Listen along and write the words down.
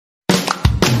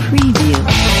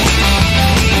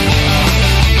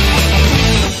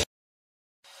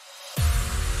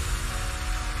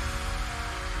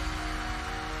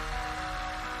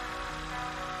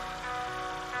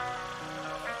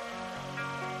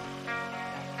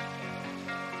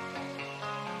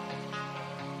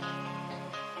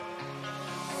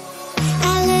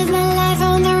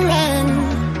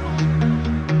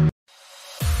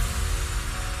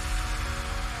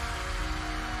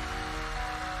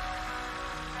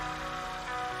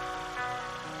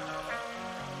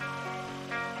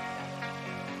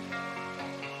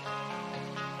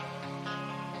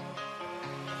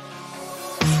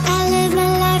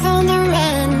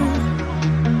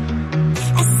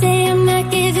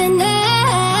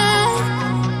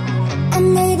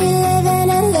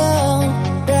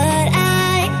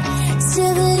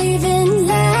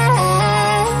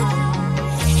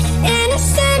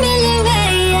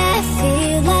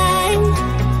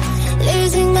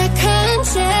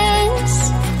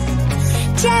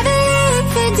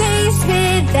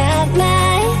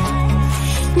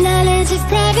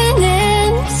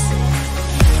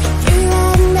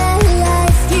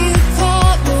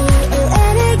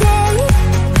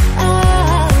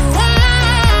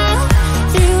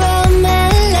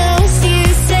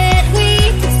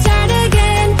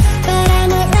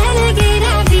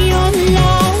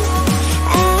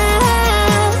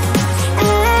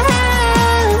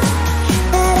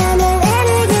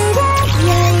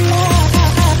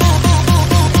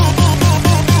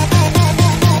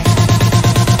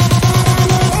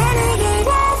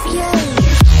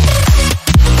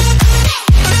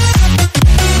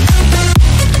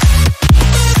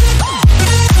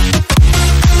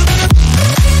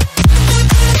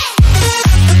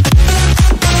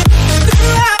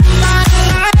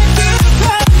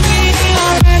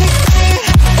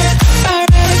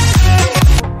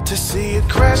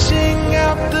Crashing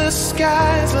out the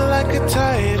skies like a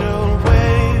tidal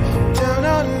wave down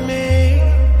on me.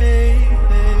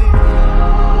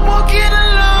 Walking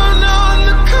alone on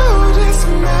the coldest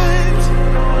night.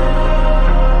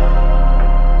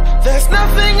 There's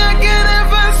nothing I can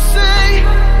ever say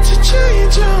to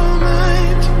change your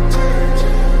mind.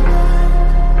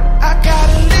 I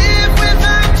gotta live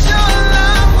without your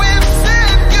love. We've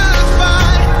said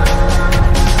goodbye.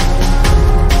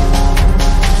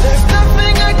 There's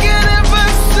nothing I can ever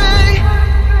say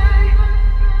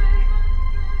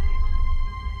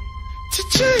to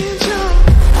change your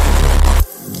mind.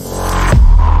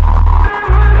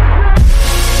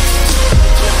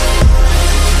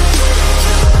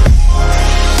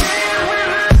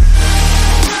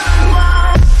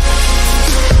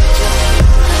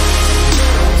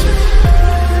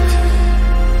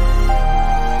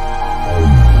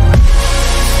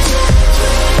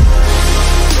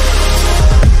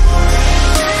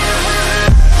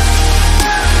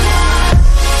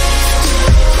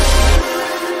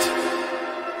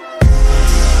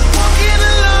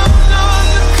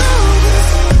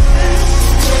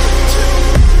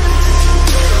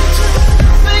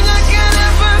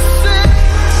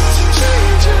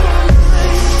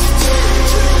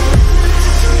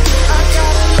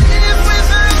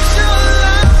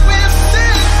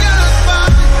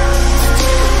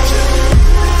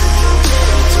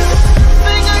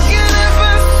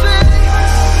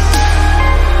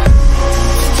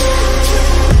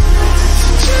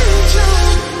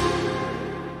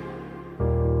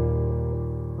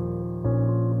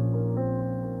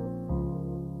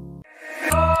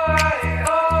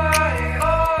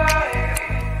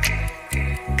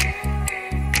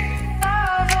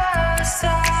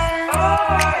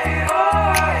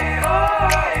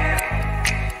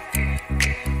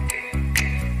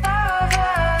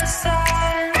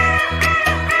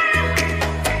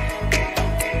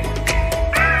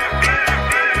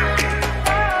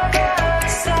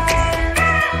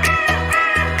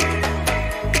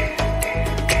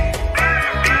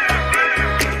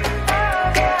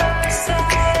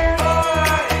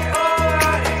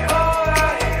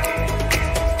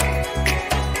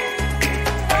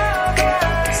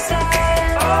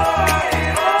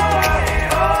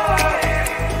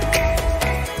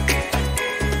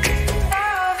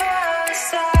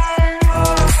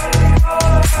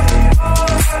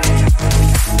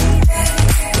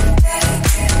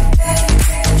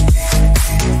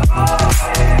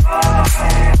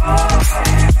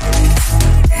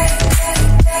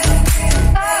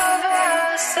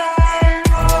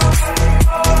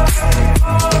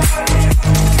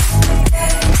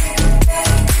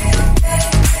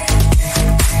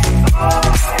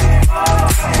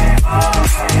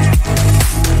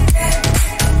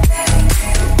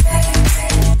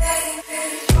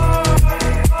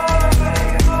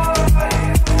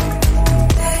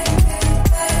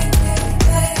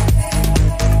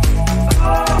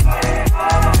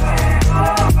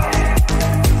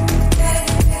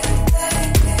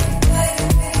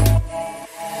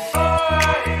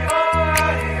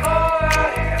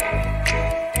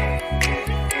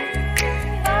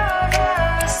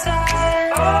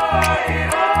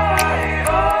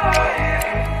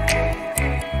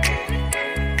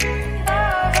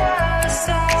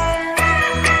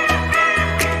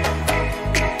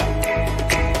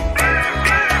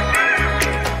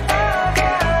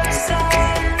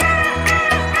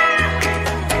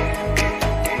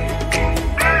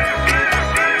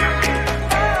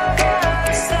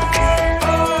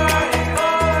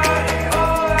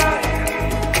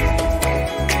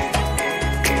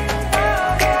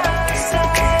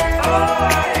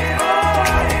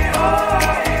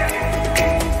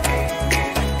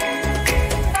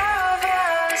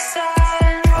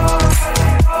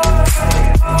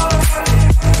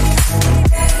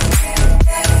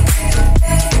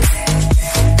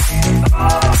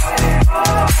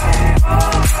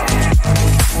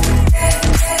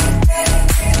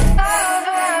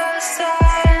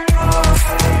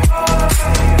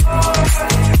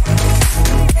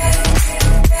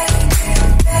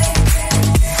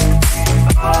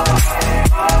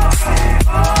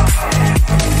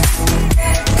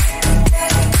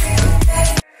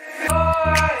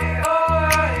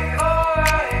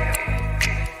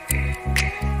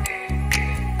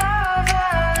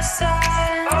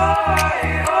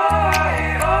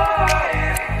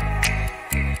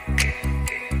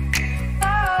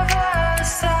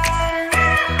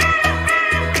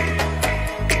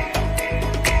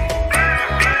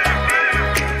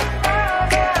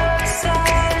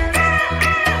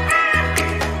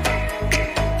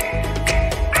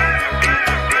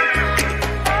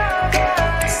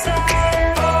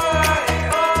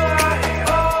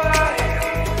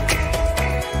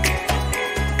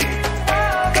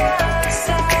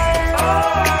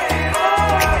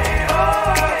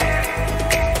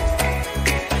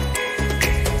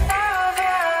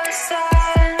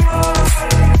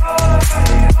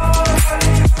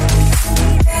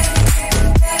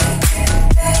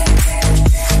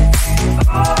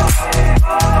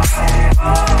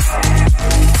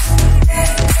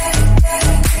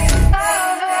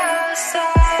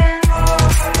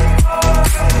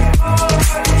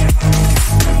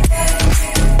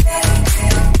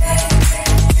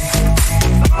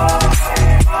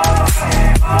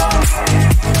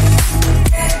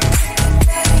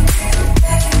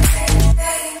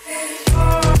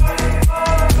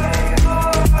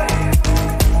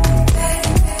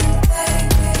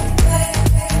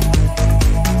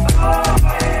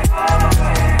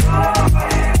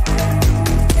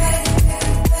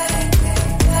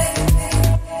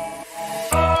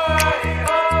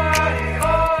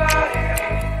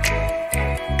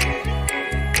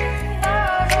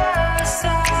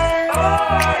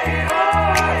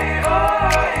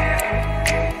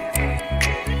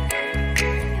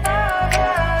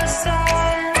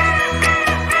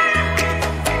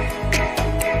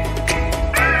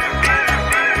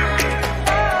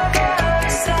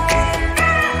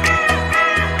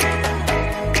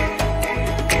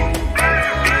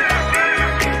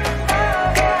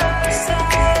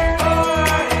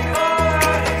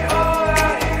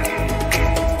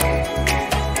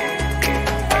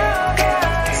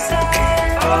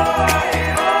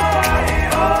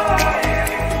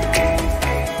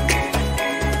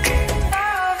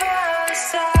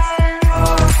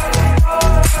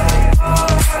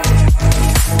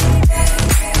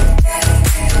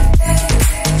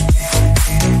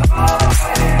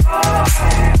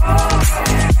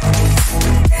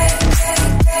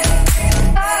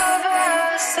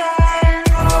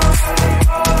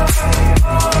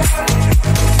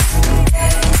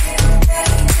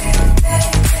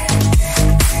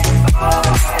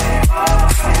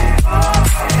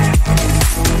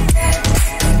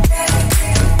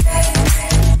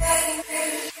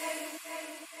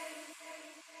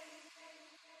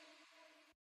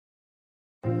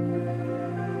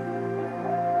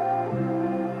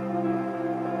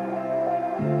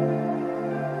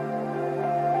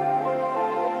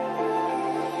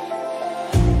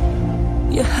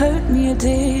 You hurt me, you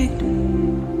did,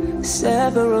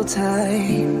 several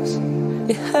times.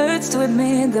 It hurts to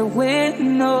admit that we're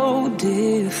no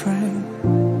different.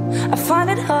 I find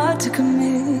it hard to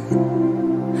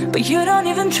commit, but you don't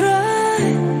even try.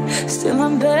 Still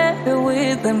I'm better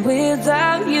with than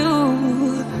without you.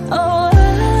 Oh,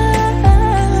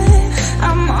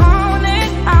 I'm on it,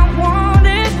 I want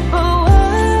it, but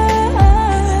why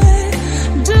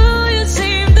do you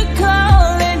seem to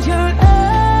call it your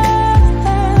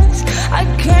eyes? I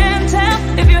can't tell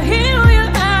if you're here or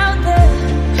you're out there.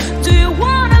 Do you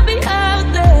wanna be out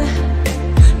there?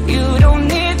 You don't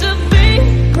need to be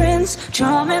Prince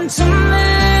Charming to me.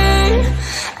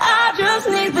 I just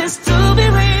need this to be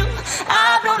real.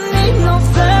 I don't need no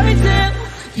fairy tale.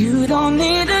 You don't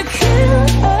need a kill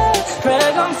or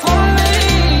dragon for me.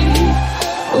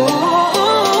 Ooh,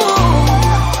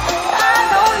 I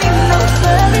don't need no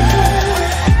fairy tale.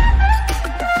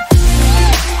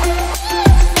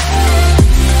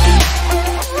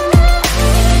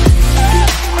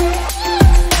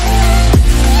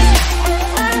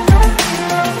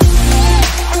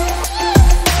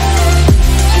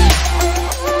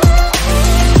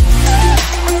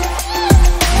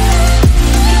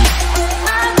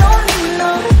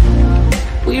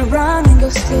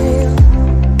 Still,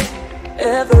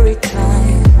 every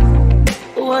time,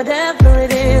 whatever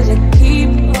it is, I keep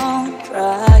on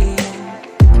trying.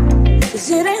 'Cause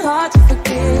it ain't hard to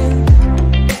forgive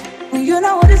when you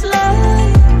know what it's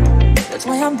like. That's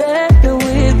why I'm better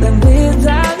with than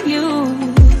without you.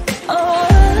 Oh,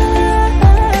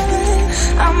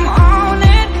 I'm on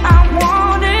it, I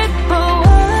want it, but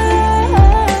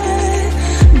why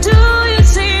do you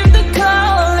seem to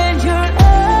call it your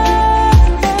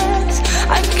eyes?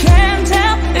 I can't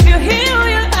tell if you're here or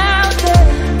you're out there.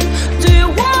 Do you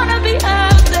wanna be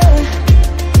out there?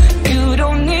 You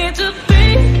don't need to be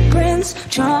Prince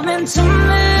Charming to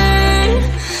me.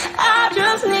 I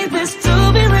just need this to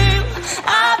be real.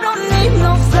 I don't need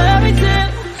no fairy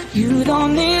tale. You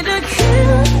don't need a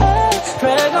kill or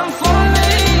dragon for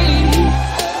me.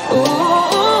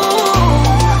 Ooh,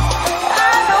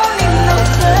 I don't need no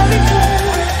fairy tale.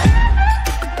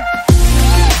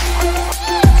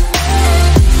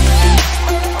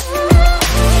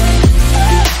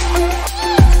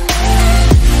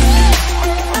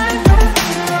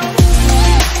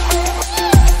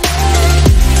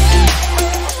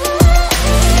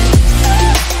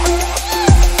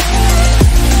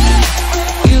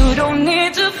 You don't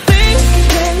need to be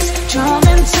Prince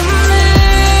Charming to me.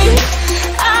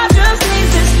 I just need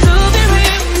this to be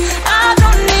real. I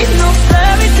don't need no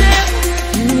fairy tale.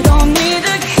 You don't need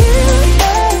a kill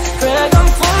or dragon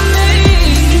for me.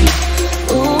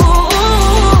 Ooh,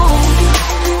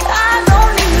 I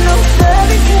don't need no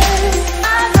fairy tale.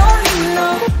 I don't need no.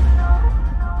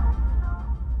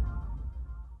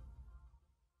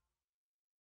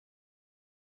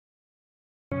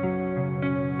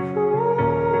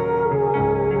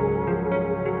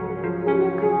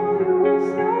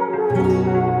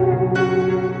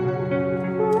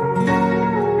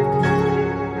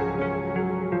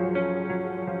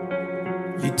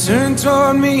 You turn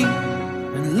toward me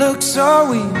and look so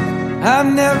weak.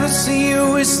 I've never seen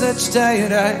you with such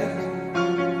tired eyes.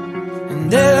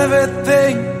 And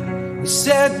everything we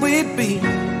said we'd be,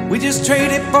 we just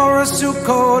traded for a suit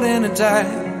coat and a tie.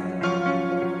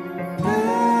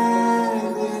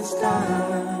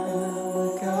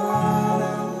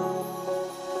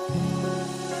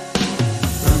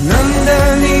 And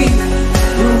underneath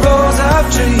the rows of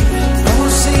trees, I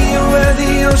will see you where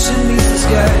the ocean meets the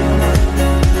sky.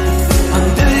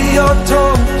 Under your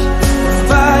toes, the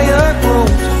fire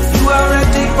grows. You are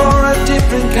ready for a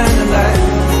different kind of life.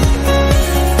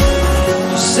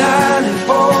 You're silent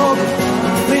for the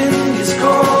wind is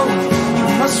cold. You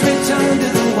must return to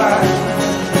the wild.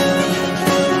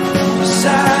 You're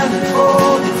silent for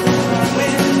the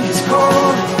wind is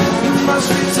cold. You must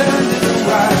return to the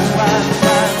wild, wild,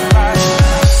 wild, wild.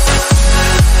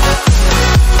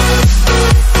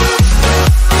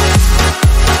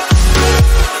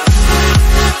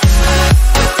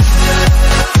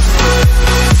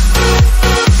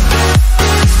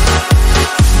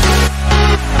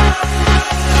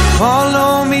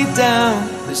 Follow me down,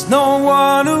 there's no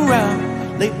one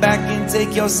around. Lay back and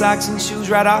take your socks and shoes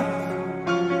right off.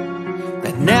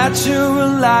 That natural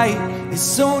light is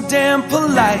so damn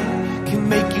polite, can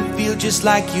make you feel just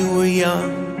like you were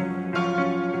young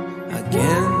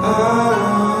again.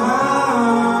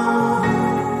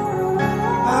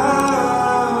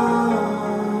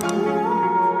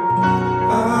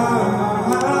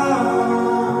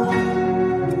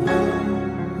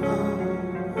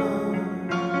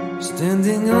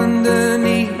 Standing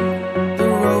underneath the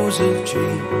rows of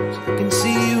trees. I can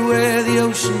see where the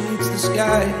ocean meets the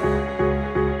sky.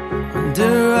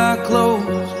 Under our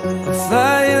clothes, a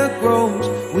fire grows.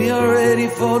 We are ready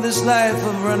for this life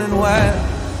of running wild.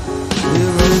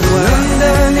 We're running wild.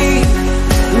 Underneath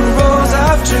the rows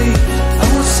of trees, I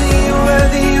will see where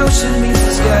the ocean meets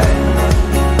the sky.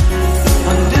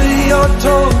 Under your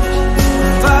toes,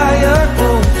 fire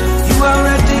grows. You are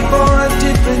ready for a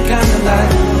different kind of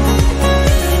life.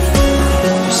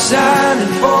 You're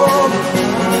silent, falling,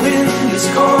 the wind is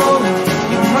calling.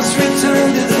 You must return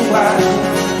to the wild.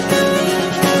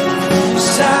 You're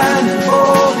silent,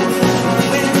 falling,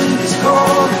 the wind is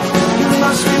calling. You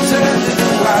must return to the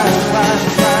wild, wild,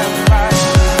 wild, wild.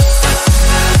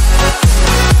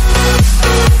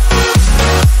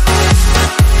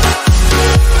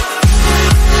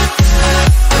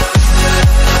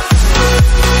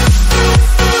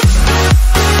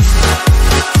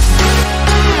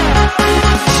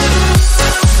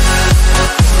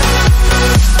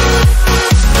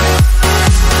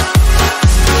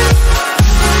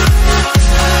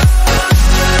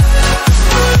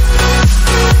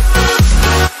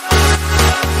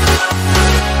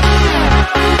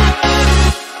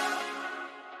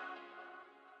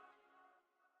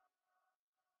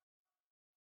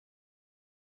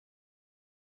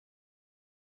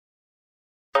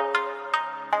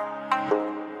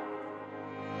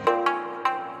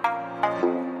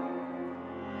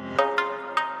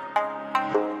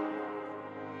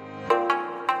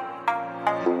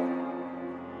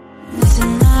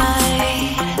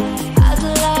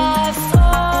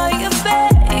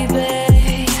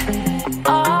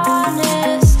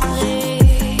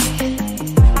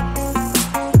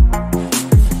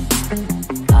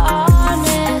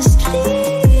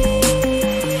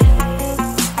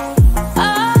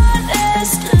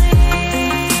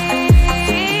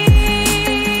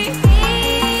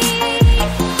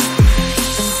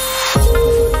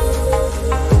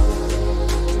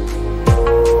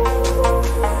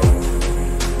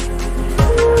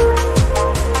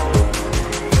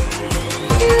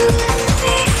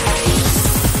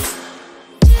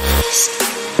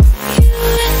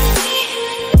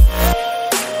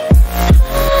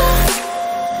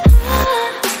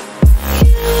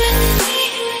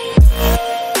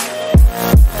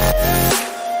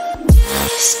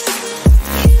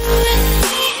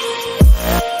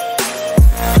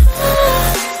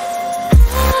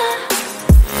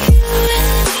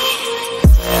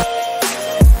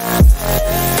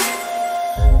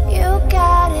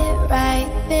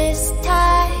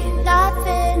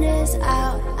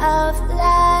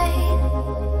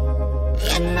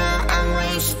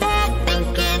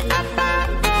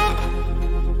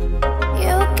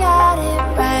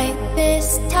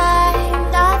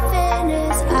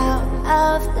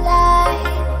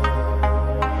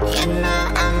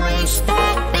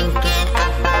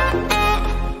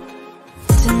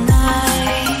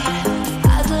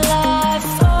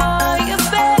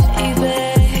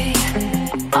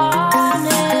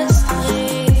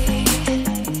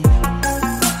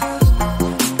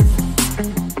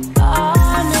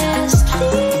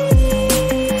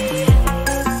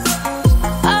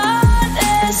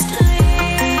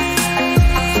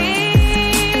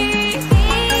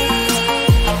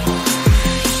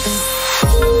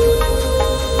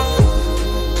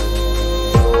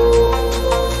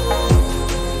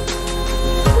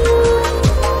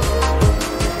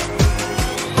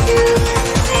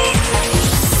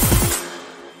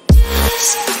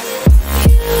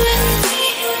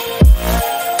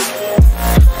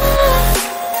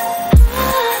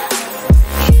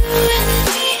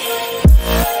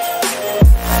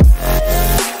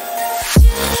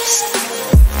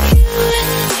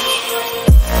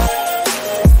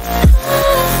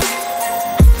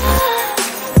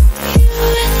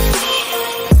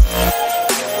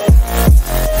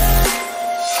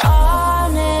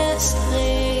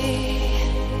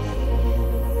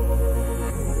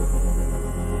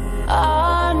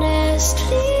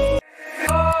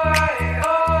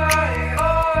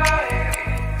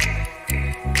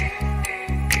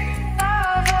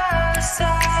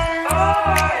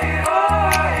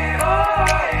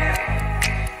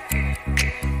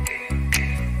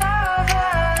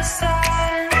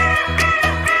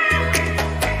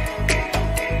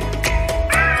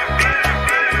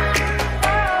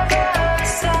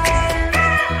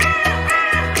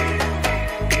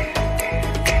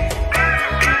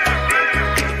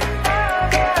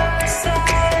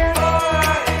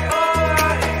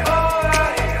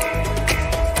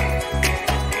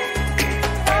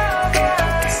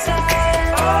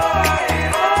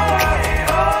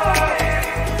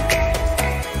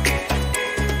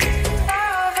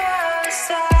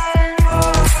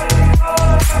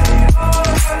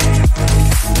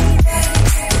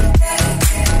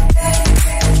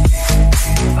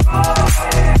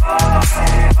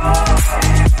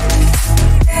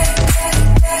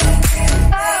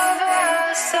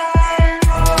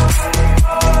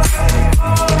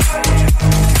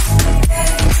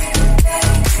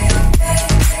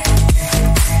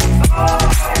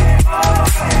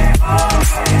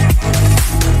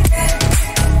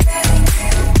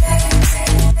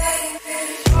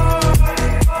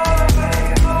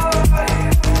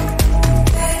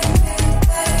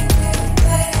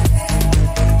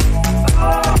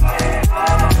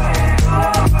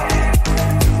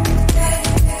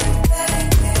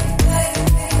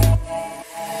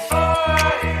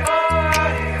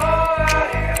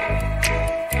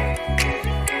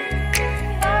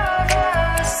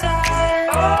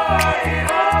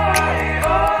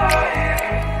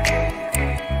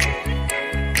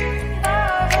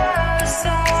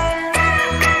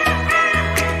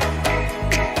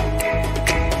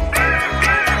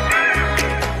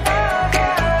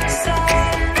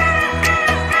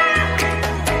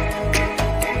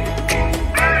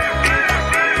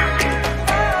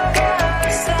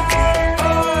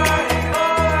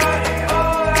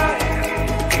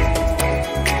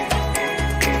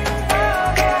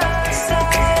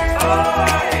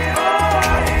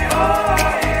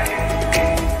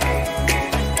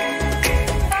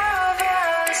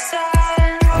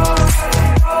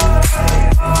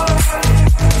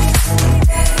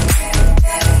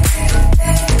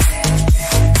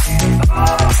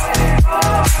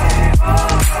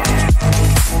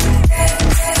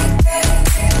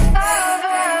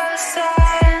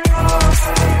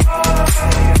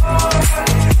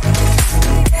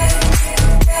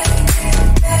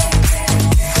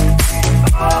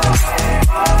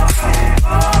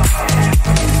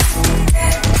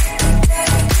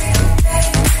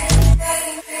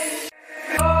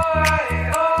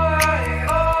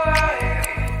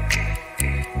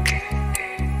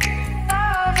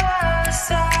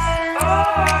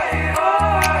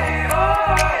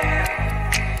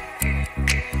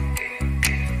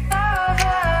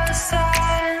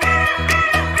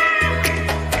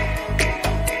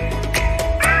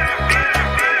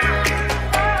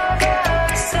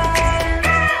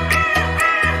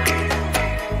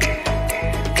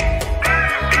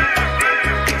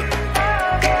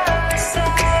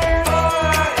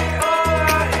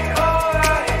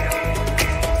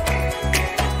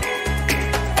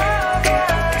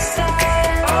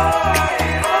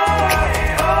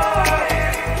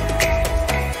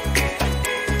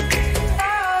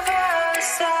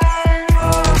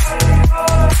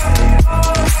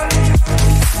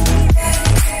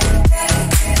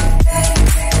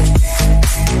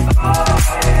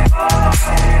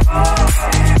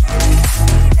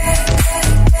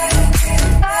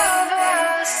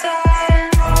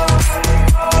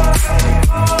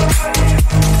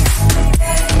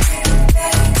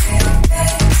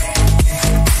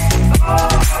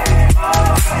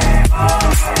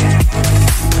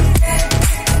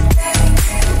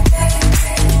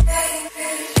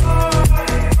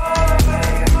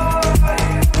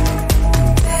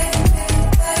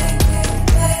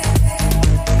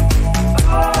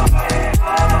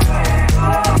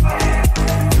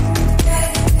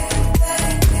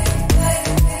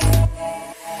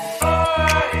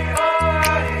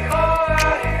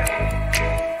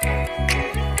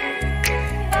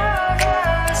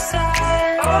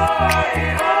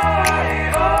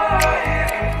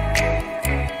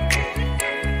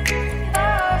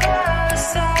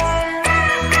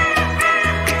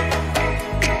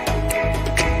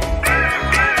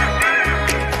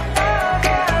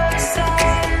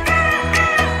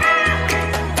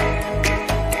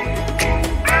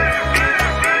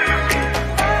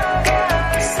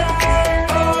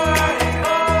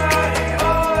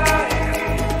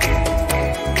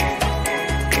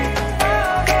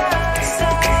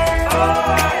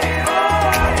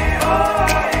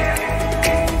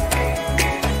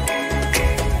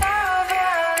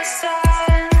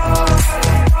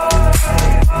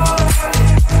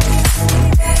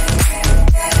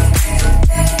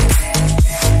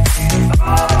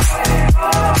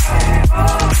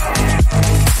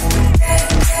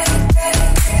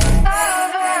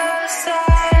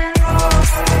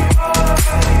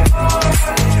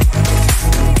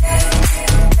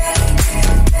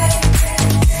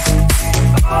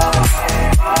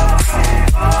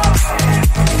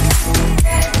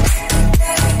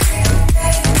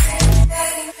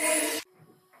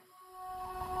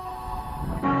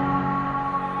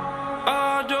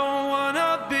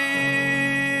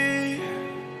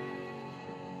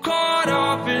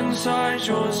 Inside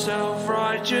your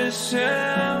self-righteous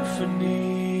symphony,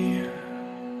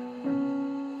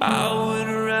 I would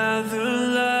rather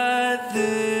let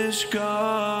this go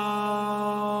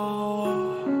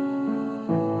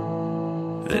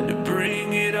than to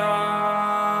bring it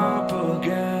up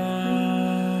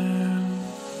again.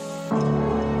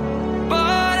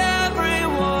 But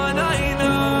everyone I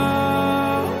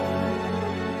know,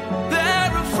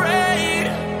 they're afraid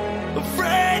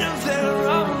of their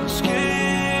own skin.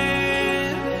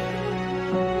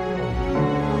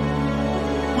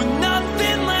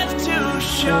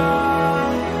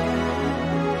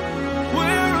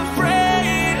 We're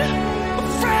afraid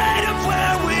of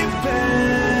where we've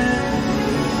been.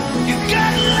 You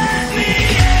gotta let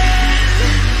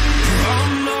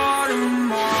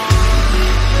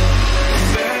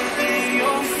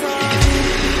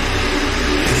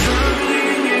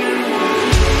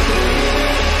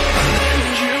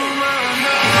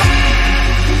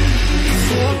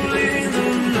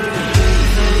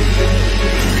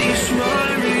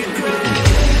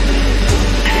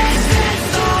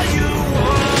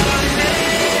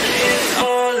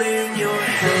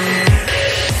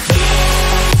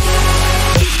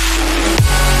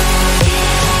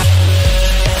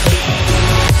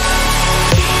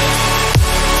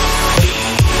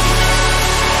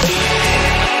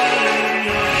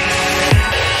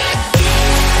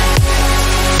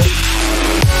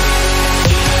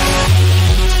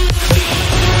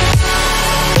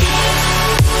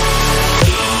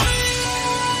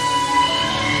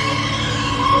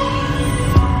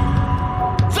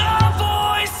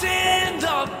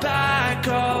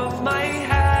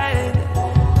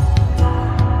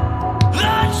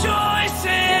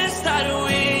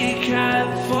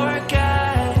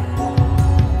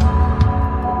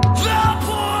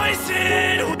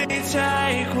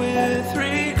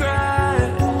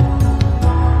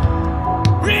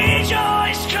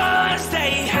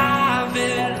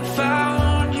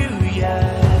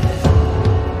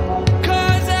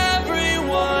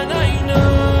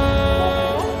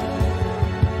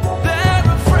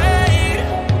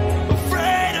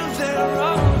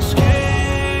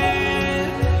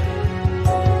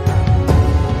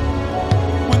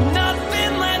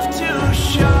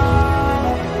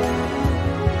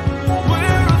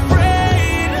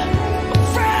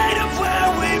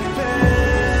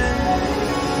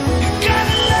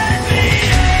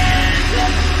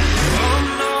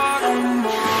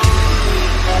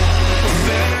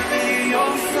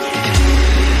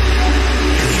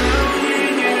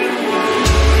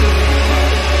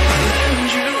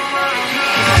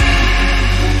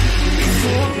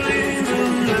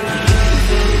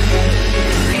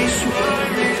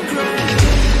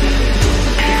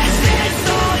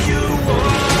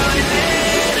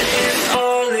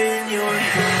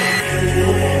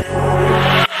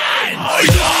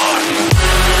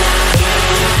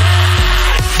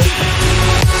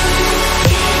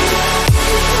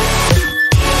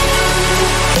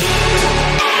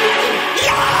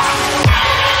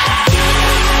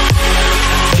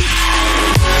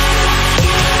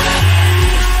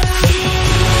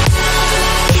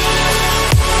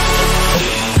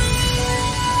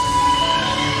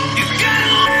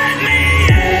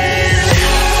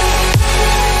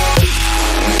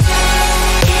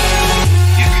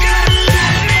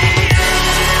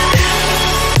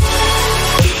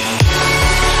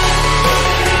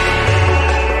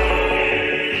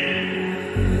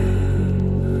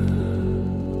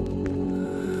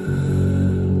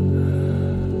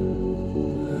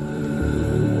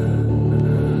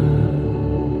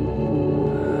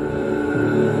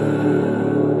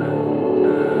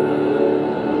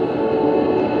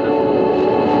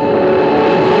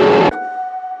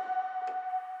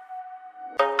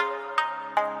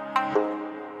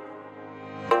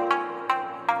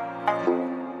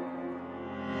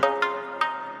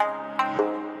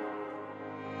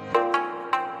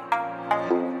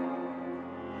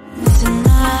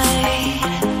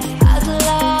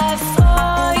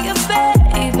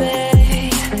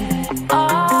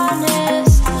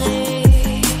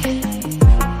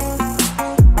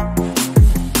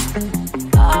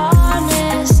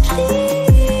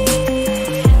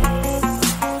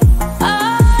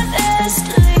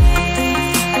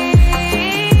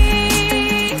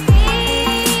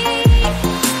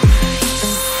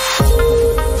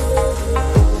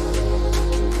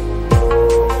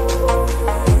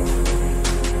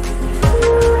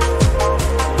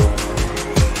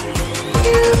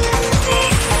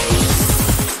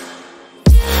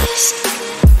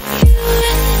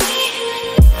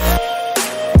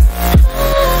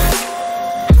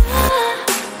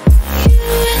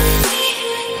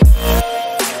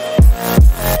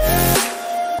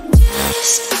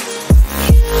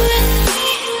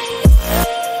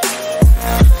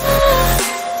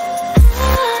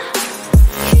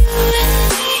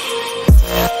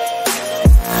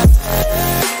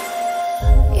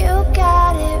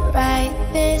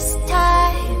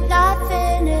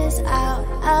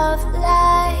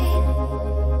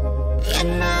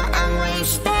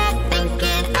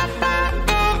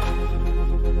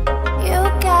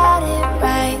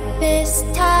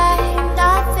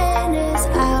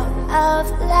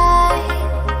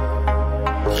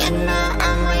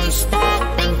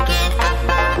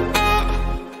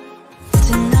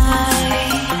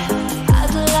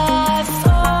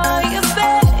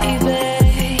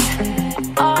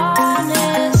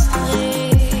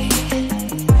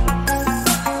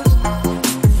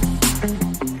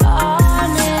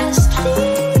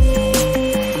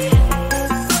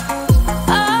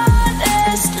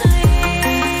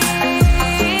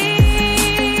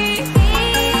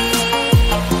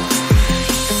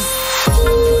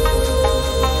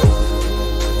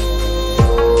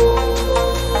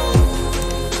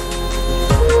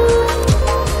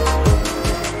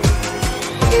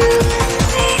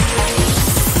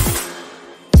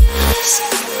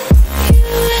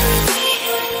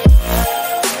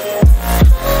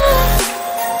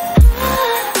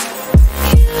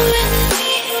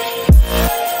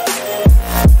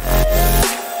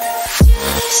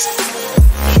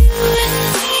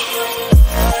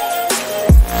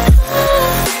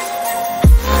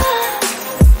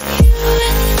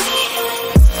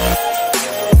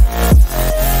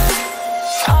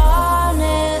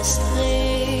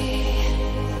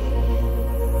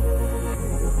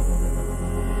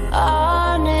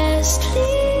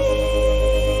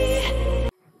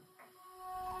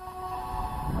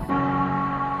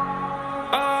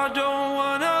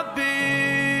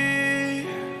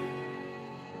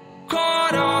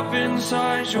up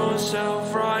inside your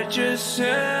self-righteous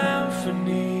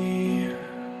symphony.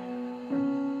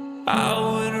 I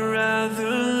would rather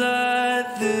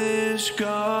let this go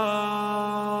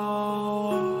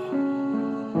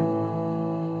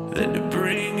than to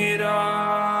bring it